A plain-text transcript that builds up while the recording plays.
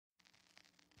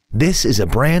This is a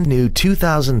brand new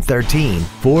 2013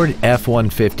 Ford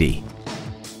F-150.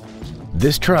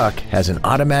 This truck has an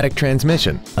automatic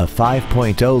transmission, a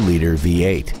 5.0-liter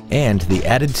V8, and the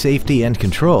added safety and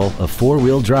control of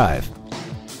four-wheel drive.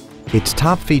 Its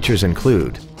top features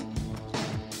include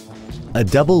a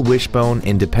double wishbone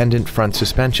independent front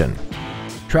suspension,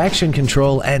 traction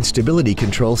control and stability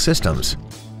control systems,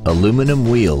 aluminum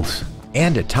wheels,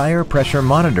 and a tire pressure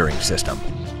monitoring system.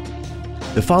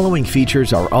 The following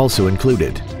features are also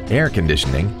included: air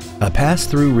conditioning, a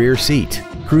pass-through rear seat,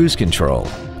 cruise control,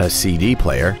 a CD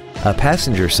player, a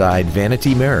passenger side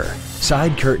vanity mirror,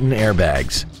 side curtain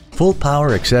airbags, full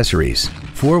power accessories,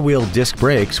 four-wheel disc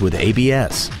brakes with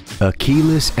ABS, a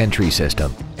keyless entry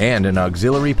system, and an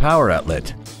auxiliary power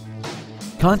outlet.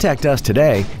 Contact us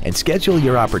today and schedule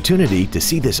your opportunity to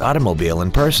see this automobile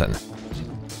in person.